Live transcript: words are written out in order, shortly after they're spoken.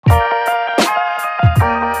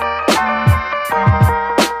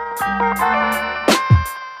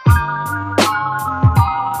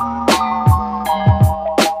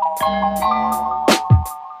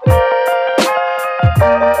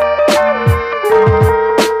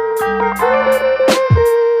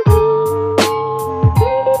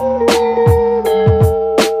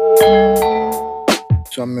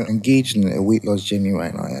engaged in a weight loss journey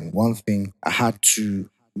right now, and one thing I had to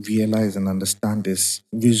realize and understand is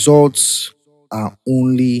results are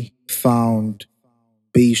only found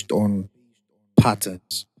based on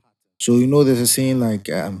patterns. So there's a saying like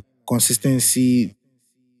consistency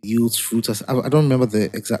yields fruit. I don't remember the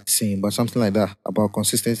exact saying, but something like that about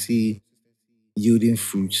consistency yielding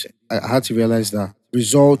fruits. I had to realize that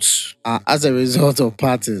results are as a result of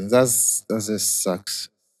patterns. That's just sucks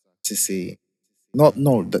to say. Not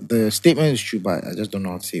no, the statement is true, but I just don't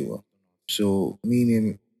know how to say it well. So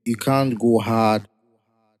meaning you can't go hard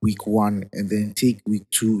week one and then take week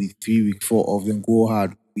two, week three, week four off, then go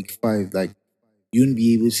hard week five. Like you won't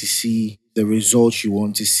be able to see the results you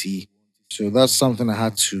want to see. So that's something I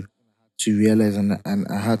had to realize, and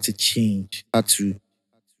I had to change. I had to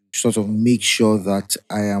sort of make sure that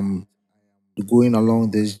I am going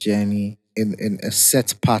along this journey in a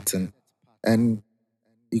set pattern. And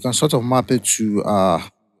you can sort of map it to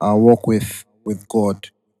our walk with God,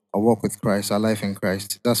 our walk with Christ, our life in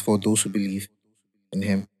Christ. That's for those who believe in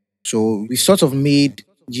Him. So we sort of made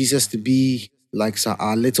Jesus to be like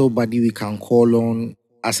our little buddy we can call on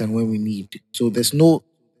as and when we need. So there's no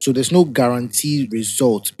guaranteed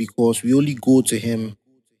result because we only go to Him,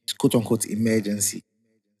 quote unquote, emergency.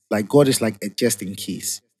 Like God is like a just in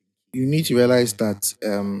case. You need to realize that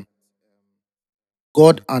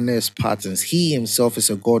God honors patterns. He himself is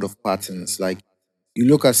a God of patterns. Like you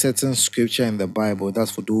look at certain scripture in the Bible,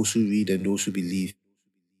 that's for those who read and those who believe,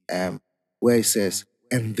 um, where it says,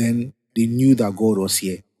 and then they knew that God was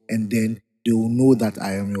here, and then they will know that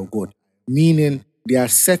I am your God. Meaning there are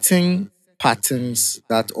certain patterns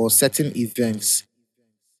that or certain events,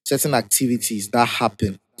 certain activities that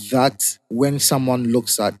happen that when someone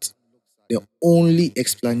looks at, the only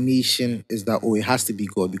explanation is that it has to be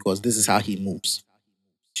God because this is how he moves.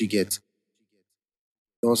 Do you get?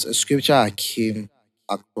 There was a scripture I came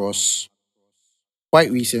across quite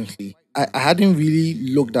recently. I hadn't really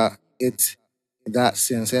looked at it in that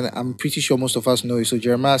sense, and I'm pretty sure most of us know it. So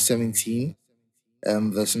Jeremiah 17,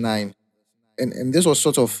 verse 9. And this was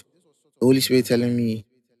sort of the Holy Spirit telling me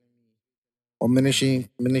or ministering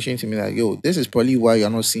to me that this is probably why you're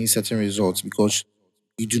not seeing certain results because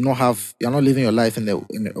you're not living your life in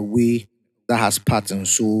a way that has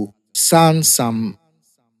patterns. So some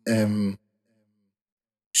um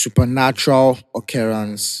supernatural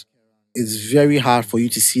occurrence, it's very hard for you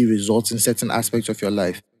to see results in certain aspects of your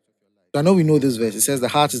life. So I know we know this verse. It says the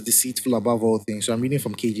heart is deceitful above all things. So I'm reading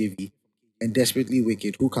from KJV and desperately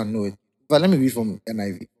wicked. Who can know it? But let me read from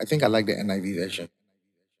NIV. I think I like the NIV version.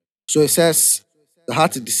 So it says the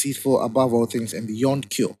heart is deceitful above all things and beyond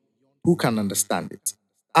cure. Who can understand it?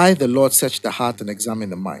 I, the Lord, search the heart and examine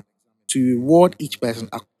the mind to reward each person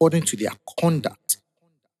according to their conduct.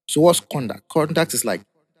 So what's conduct? Conduct is like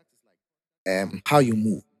how you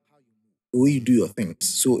move, the way you do your things.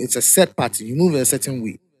 So it's a set pattern. You move in a certain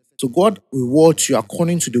way. So God rewards you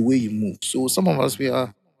according to the way you move. So some of us we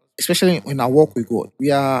are, especially in our walk with God,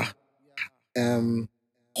 we are um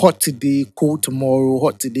hot today, cold tomorrow,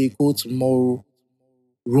 hot today, cold tomorrow,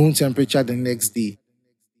 room temperature the next day.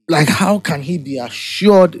 Like how can he be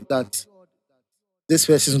assured that this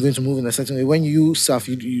person is going to move in a certain way when you surf,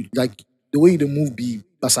 you like the way the move be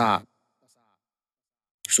basa.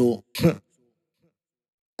 So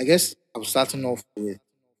I guess I'm starting off with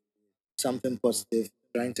something positive,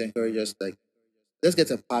 trying to encourage us like let's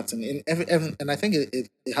get a pattern in every and I think it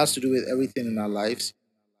has to do with everything in our lives.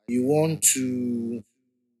 You want to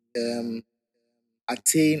um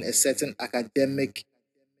attain a certain academic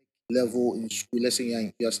level in school. Let's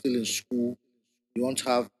say you're still in school, you want to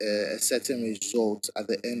have a certain result at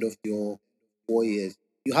the end of your 4 years.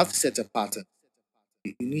 You have to set a pattern.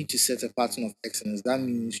 You need to set a pattern of excellence. That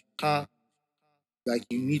means you can't, like,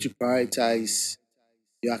 you need to prioritize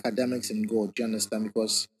your academics and God. Do you understand?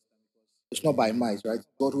 Because it's not by might, right?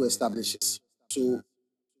 God who establishes. So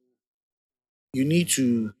you need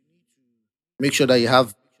to make sure that you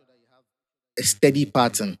have a steady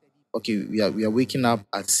pattern. Okay, we are waking up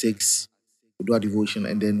at 6, we do our devotion,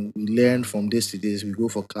 and then we learn from this to this. We go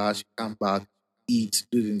for class, come back, eat,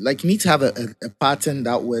 do the, like you need to have a pattern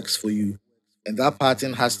that works for you. And that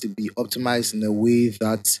pattern has to be optimized in a way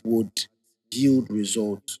that would yield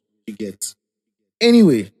results you get.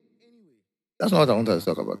 Anyway, that's not what I wanted to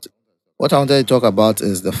talk about. What I wanted to talk about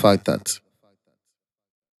is the fact that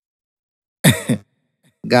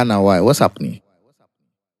Ghana, why? What's happening?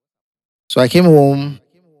 So I came home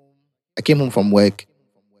from work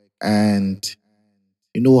and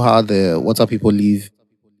you know how the water people leave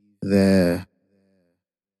the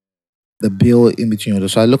the bill in between.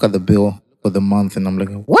 So I look at the bill for the month and I'm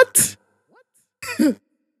like, what?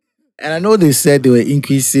 And I know they said they were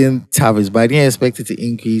increasing tariffs, but I didn't expect it to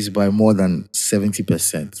increase by more than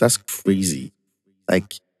 70%. That's crazy.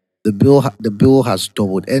 Like the bill has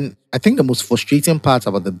doubled. And I think the most frustrating part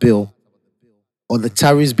about the bill or the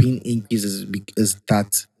tariffs being increased is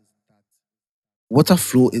that water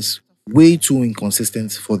flow is way too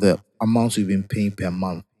inconsistent for the amount we've been paying per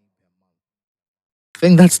month. I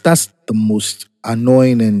think that's the most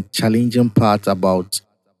annoying and challenging part about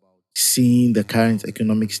seeing the current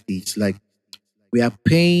economic state. Like we are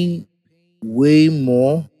paying way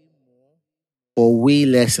more for way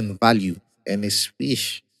less in value, and it's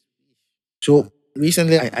ish. So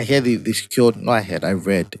recently, I heard they secured. No, I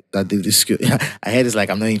read that they secured. I heard it's like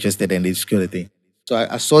I'm not interested, and they secured the thing. So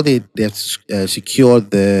I saw they've secured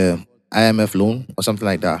the IMF loan or something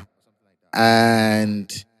like that, and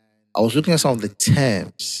I was looking at some of the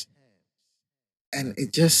terms, and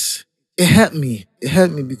it hurt me. It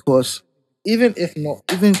hurt me because even if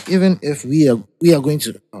we are going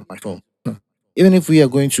to my phone. Even if we are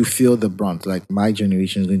going to feel the brunt, like my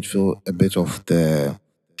generation is going to feel a bit of the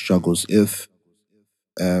struggles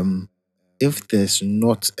um if there's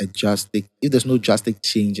no drastic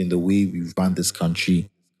change in the way we run this country,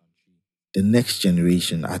 the next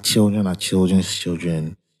generation, our children's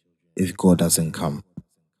children, if God doesn't come,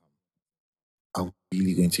 are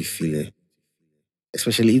really going to feel it.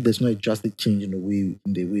 Especially if there's no drastic change in the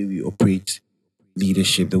way we operate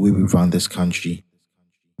leadership, the way we run this country.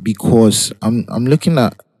 Because I'm looking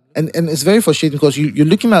at and it's very frustrating because you're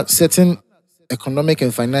looking at certain economic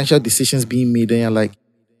and financial decisions being made and you're like,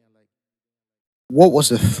 what was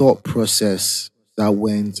the thought process that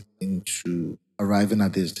went into arriving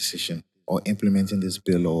at this decision or implementing this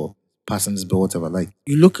bill or passing this bill, whatever? Like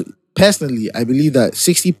you look personally, I believe that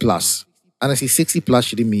 60 plus, honestly, 60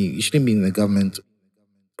 plus you shouldn't be in the government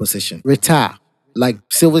position. Retire. Like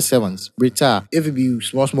civil servants, retire. If it be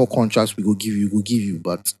small contracts we go give you,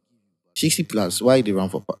 but 60 plus, why they run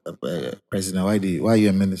for president? Why you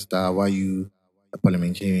a minister? Why you a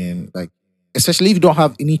parliamentarian? Like, especially if you don't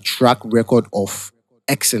have any track record of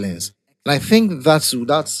excellence. And I think that's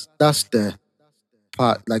the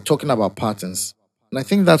part, like talking about patterns. And I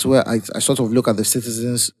think that's where I sort of look at the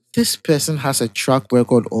citizens. This person has a track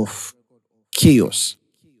record of chaos.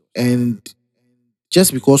 And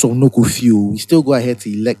just because of no few, we still go ahead to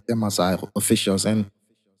elect them as our officials. And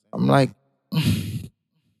I'm like,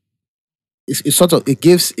 it's sort of it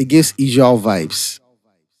gives Israel vibes.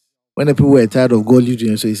 When the people were tired of God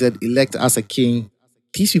leading, so he said, elect as a king.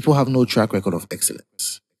 These people have no track record of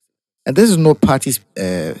excellence. And this is not party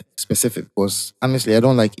specific because honestly, I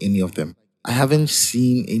don't like any of them. I haven't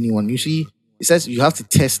seen anyone. You see, it says you have to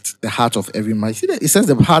test the heart of every man. You see that? It says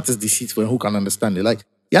the heart is deceitful and who can understand it? Like,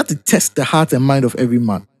 you have to test the heart and mind of every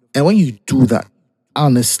man. And when you do that,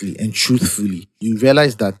 honestly and truthfully, you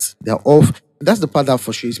realize that they're all, that's the part that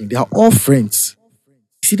frustrates me. They are all friends.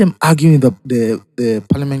 You see them arguing in the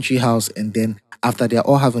parliamentary house, and then after they're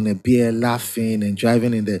all having a beer, laughing and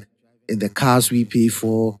driving in the cars we pay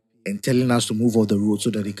for, and telling us to move off the road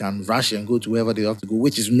so that they can rush and go to wherever they have to go,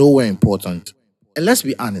 which is nowhere important. And let's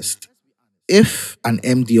be honest, if an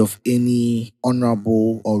MD of any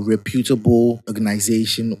honorable or reputable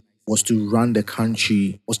organization was to run their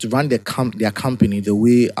company the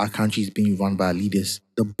way our country is being run by our leaders,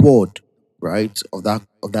 the board, right, of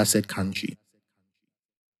that said country,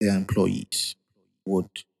 their employees would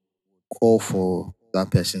call for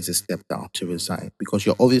that person to step down, to resign, because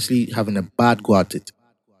you're obviously having a bad go at it.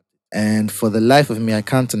 And for the life of me, I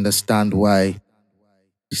can't understand why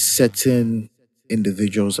certain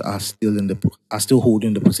individuals are still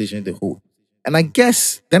holding the position they hold. And I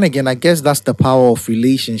guess, then again, I guess that's the power of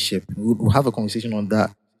relationship. We'll have a conversation on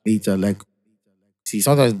that later. Like, see,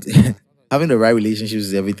 sometimes having the right relationships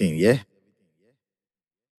is everything. Yeah.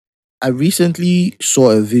 I recently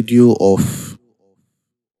saw a video of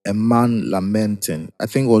a man lamenting. I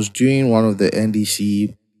think it was during one of the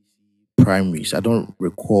NDC primaries. I don't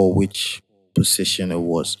recall which position it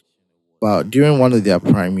was. But during one of their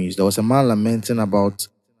primaries, there was a man lamenting about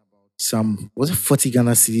some, was it 40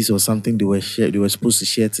 Ghana cities or something they were supposed to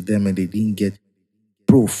share to them and they didn't get.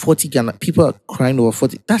 Bro, 40 Ghana people are crying over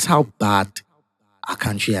 40. That's how bad our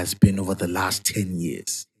country has been over the last 10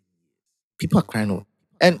 years. People are crying over.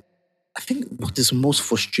 And I think what is most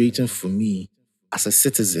frustrating for me as a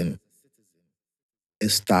citizen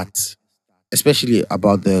is that, especially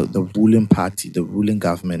about the ruling party, the ruling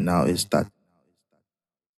government now, is that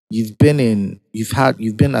you've been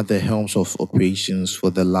at the helms of operations for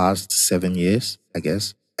the last 7 years, I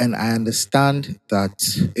guess. And I understand that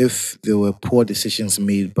if there were poor decisions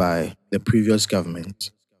made by the previous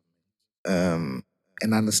government, and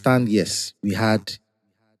I understand, yes, we had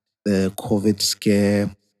the COVID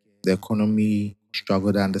scare, the economy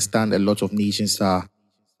struggled. I understand a lot of nations are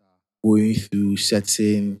going through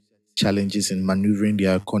certain challenges in maneuvering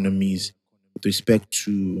their economies with respect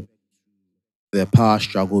to the power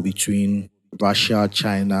struggle between Russia,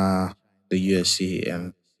 China, the USA,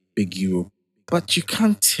 and big Europe. But you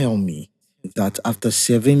can't tell me that after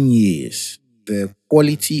 7 years, the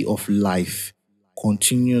quality of life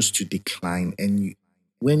continues to decline. And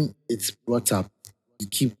when it's brought up, you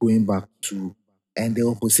keep going back to and the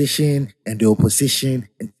opposition and the opposition.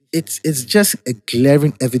 And it's just a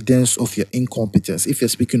glaring evidence of your incompetence. If you're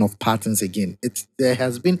speaking of patterns again, there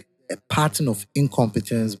has been a pattern of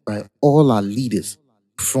incompetence by all our leaders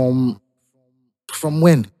from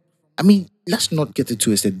when? I mean, let's not get it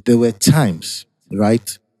twisted. There were times,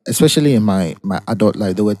 right? Especially in my adult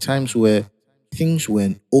life, there were times where things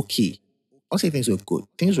were okay. I'll say things were good.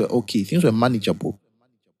 Things were okay. Things were manageable.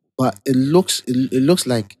 But it looks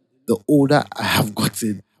like the older I have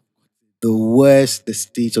gotten, the worse the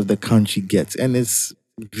state of the country gets. And it's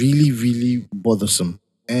really, really bothersome.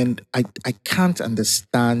 And I can't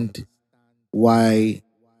understand why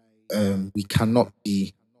we cannot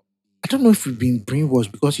be. I don't know if we've been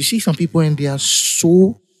brainwashed because you see some people and they are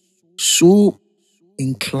so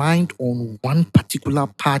inclined on one particular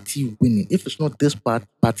party winning. If it's not this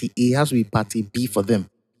party A, it has to be party B for them.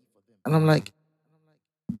 And I'm like,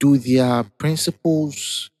 do their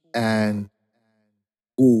principles and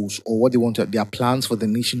goals or what they want to, their plans for the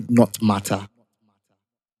nation not matter?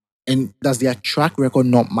 And does their track record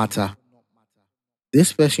not matter?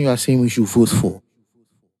 This person you are saying we should vote for,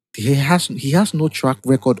 he has no track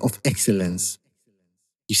record of excellence.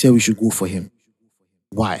 You say we should go for him.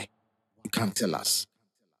 Why? You can't tell us.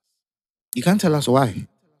 You can't tell us why.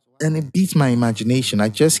 And it beats my imagination. I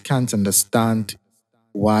just can't understand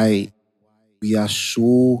why we are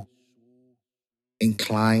so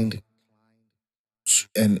inclined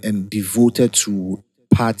and devoted to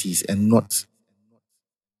parties and not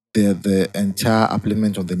the entire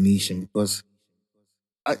implement of the nation. Because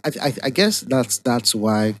I guess that's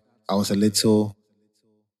why I was a little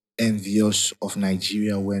envious of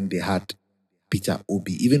Nigeria when they had Peter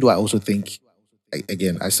Obi. Even though I also think,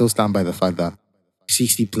 again, I still stand by the fact that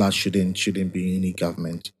 60 plus shouldn't be in any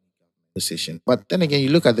government position. But then again, you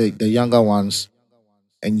look at the younger ones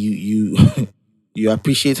and you you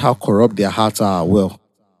appreciate how corrupt their hearts are. Well,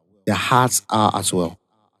 their hearts are as well.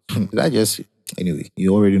 Did I just anyway?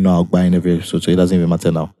 You already know I'll buy in every episode, so it doesn't even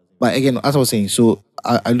matter now. But again, as I was saying, so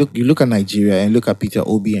I look you look at Nigeria and look at Peter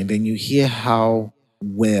Obi, and then you hear how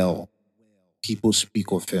well people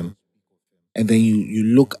speak of him, and then you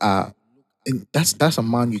look at and that's a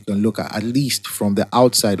man you can look at least from the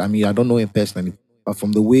outside. I mean, I don't know him personally, but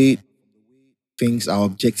from the way things are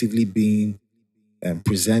objectively being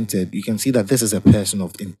presented, you can see that this is a person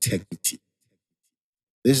of integrity.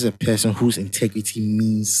 This is a person whose integrity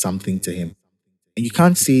means something to him. And you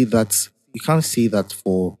can't say that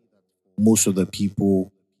for most of the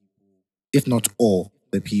people, if not all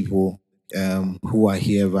the people who are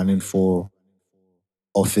here running for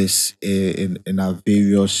office in our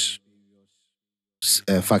various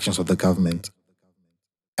factions of the government.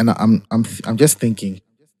 And I'm just thinking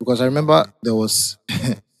because I remember there was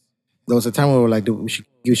a time where we were like,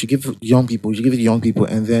 we should give young people, we should give it to young people.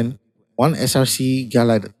 And then one SRC guy,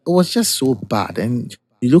 like, it was just so bad. And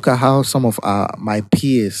you look at how some of my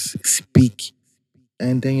peers speak,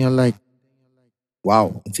 and then you're like,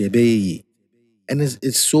 wow, it's a baby. And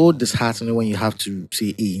it's so disheartening when you have to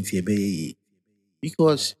say, hey, it's a baby.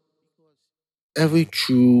 Because every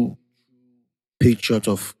true patriot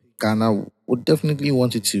of Ghana would definitely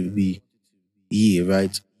want it to be yeah,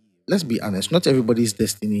 right? Let's be honest, not everybody's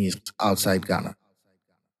destiny is outside Ghana.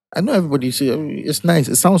 I know everybody say it's nice,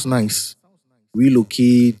 it sounds nice.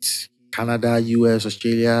 Relocate, Canada, US,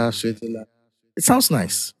 Australia, Switzerland. It sounds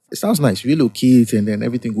nice. It sounds nice. Relocate and then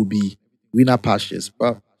everything will be greener pastures.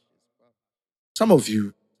 But some of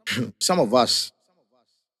you, some of us,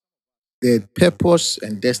 the purpose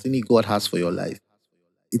and destiny God has for your life,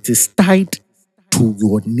 it is tied to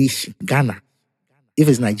your nation, Ghana. If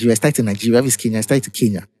it's Nigeria, it's tied to Nigeria. If it's Kenya, it's tied to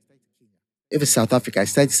Kenya. If it's South Africa,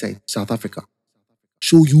 it's tied to South Africa.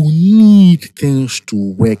 So you need things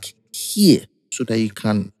to work here so that you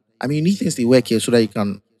can, I mean, you need things to work here so that you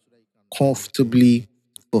can comfortably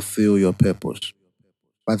fulfill your purpose.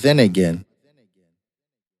 But then again,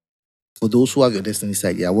 for those who have your destiny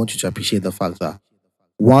side, yeah, I want you to appreciate the fact that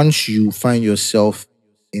once you find yourself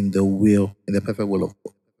in the perfect will of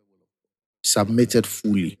God, submitted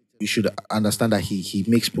fully, you should understand that He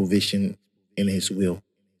makes provision in His will.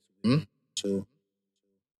 Hmm? So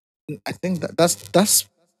I think that's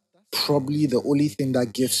probably the only thing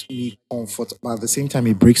that gives me comfort, but at the same time,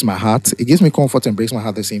 it breaks my heart. It gives me comfort and breaks my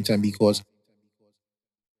heart at the same time because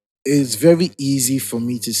it's very easy for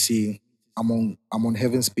me to say I'm on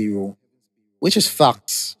heaven's payroll, which is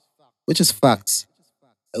facts, which is facts.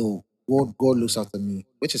 Oh, God looks after me,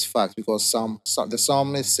 which is facts because the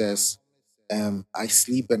psalmist says, I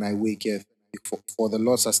sleep and I wake up for the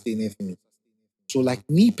Lord sustaineth me. So, like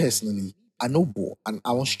me personally, I know Bo, and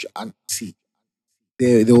I want and see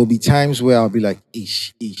there will be times where I'll be like,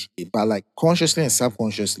 ish, but like consciously and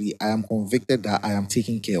subconsciously, I am convicted that I am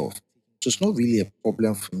taken care of. So it's not really a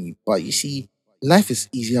problem for me. But you see, life is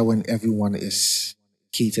easier when everyone is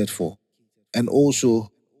catered for. And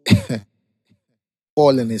also,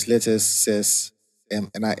 Paul in his letters says,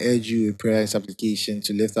 and I urge you in prayer and supplication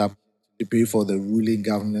to lift up, to pray for the ruling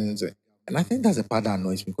governance. And I think that's the part that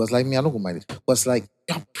annoys me because, like me, I don't go mind it. Because, like,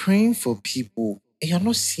 you're praying for people and you're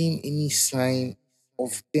not seeing any sign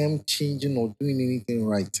of them changing or doing anything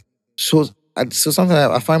right. So sometimes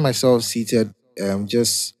I find myself seated,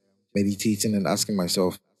 just meditating and asking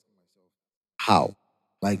myself, how?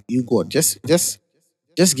 Like, you, God, just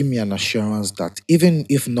give me an assurance that even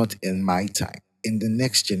if not in my time, in the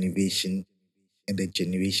next generation and the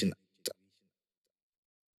generation,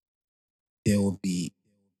 there will be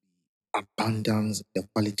abundance, the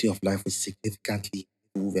quality of life will significantly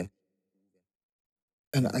improve.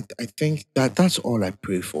 And I think that that's all I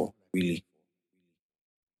pray for, really.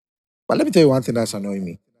 But let me tell you one thing that's annoying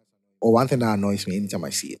me, or one thing that annoys me anytime I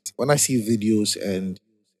see it. When I see videos and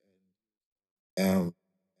um,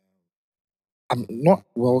 I'm not,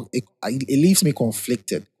 well, it leaves me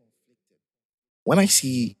conflicted. When I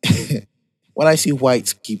see, when I see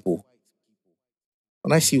white people,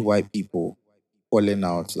 when I see white people calling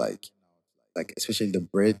out like especially the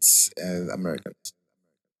Brits and Americans.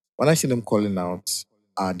 When I see them calling out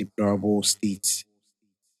our deplorable state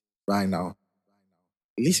right now,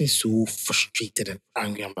 it leaves me so frustrated and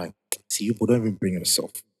angry. I'm like, see, you don't even bring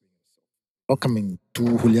yourself. Not coming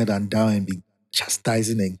too holier than thou and be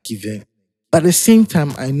chastising and giving. But at the same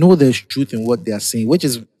time, I know there's truth in what they are saying, which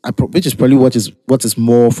is probably what is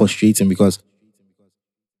more frustrating because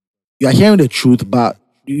you are hearing the truth, but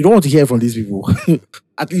you don't want to hear from these people.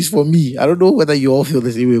 At least for me, I don't know whether you all feel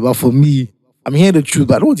the same way, but for me, I'm hearing the truth,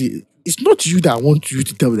 but I don't want to, it's not you that I want you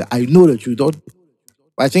to tell me that I know the truth. Don't,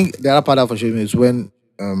 but I think the other part that frustrates me is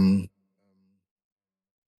um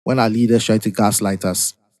when our leaders try to gaslight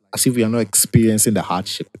us as if we are not experiencing the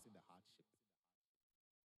hardship.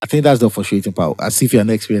 I think that's the frustrating part. As if you are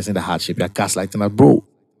not experiencing the hardship, you're gaslighting us, bro.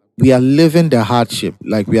 We are living the hardship,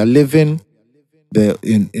 like we are living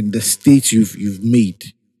in the state you've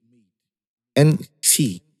made. And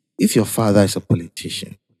see, if your father is a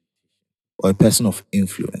politician or a person of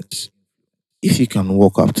influence, if you can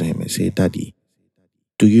walk up to him and say, Daddy,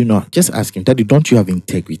 do you not? Just ask him, Daddy, don't you have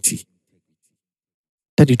integrity?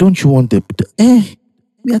 Daddy, don't you want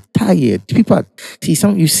we are tired. People are, see,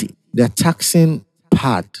 some, you see, they're taxing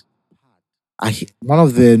part. One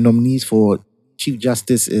of the nominees for Chief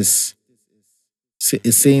Justice is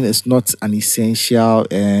saying it's not an essential,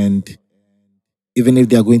 and even if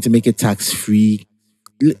they are going to make it tax free,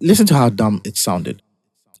 listen to how dumb it sounded.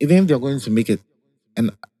 Even if they're going to make it,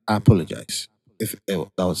 and I apologize if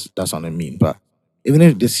that sounded mean, but even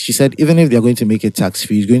if this, she said, even if they're going to make it tax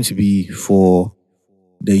free, it's going to be for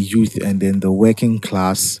the youth, and then the working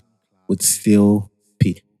class would still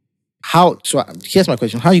pay. How? So here's my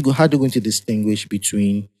question: How are you going to distinguish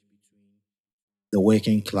between the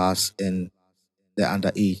working class and the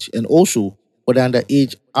underage, and also for the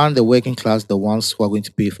underage and the working class, the ones who are going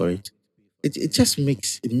to pay for it? It just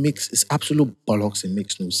makes it's absolute bollocks. It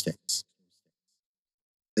makes no sense.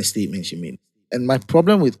 The statement she made. And my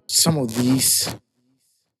problem with some of these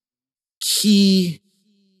key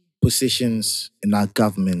positions in our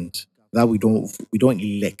government that we don't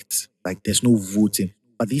elect, like there's no voting,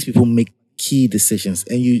 but these people make key decisions.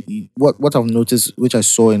 And what I've noticed, which I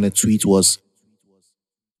saw in a tweet, was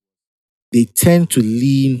they tend to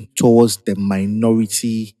lean towards the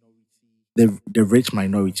minority, the rich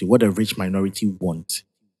minority, what the rich minority want.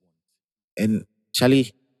 And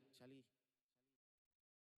Charlie,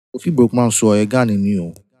 if you broke man, so a gun in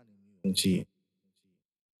you.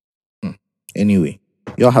 Anyway,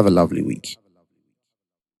 y'all have a lovely week.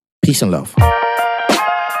 Peace and love.